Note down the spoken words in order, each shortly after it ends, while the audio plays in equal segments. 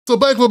So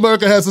Bank of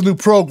America has a new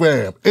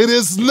program. It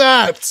is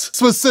not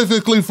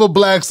specifically for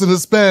blacks and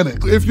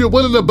Hispanics. If you're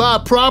willing to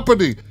buy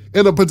property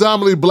in a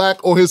predominantly black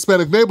or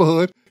Hispanic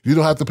neighborhood, you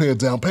don't have to pay a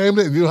down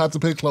payment and you don't have to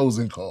pay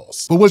closing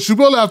costs. But what you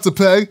will have to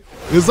pay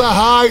is a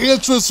high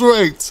interest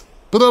rate.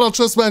 But I don't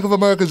trust Bank of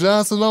America,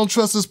 Johnson. I don't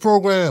trust this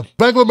program.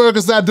 Bank of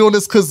America's not doing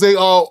this because they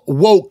are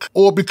woke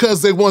or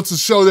because they want to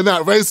show they're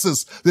not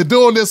racist. They're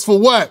doing this for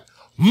what?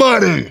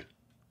 Money.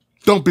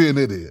 Don't be an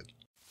idiot.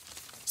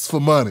 It's for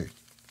money.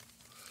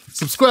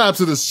 Subscribe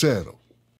to this channel.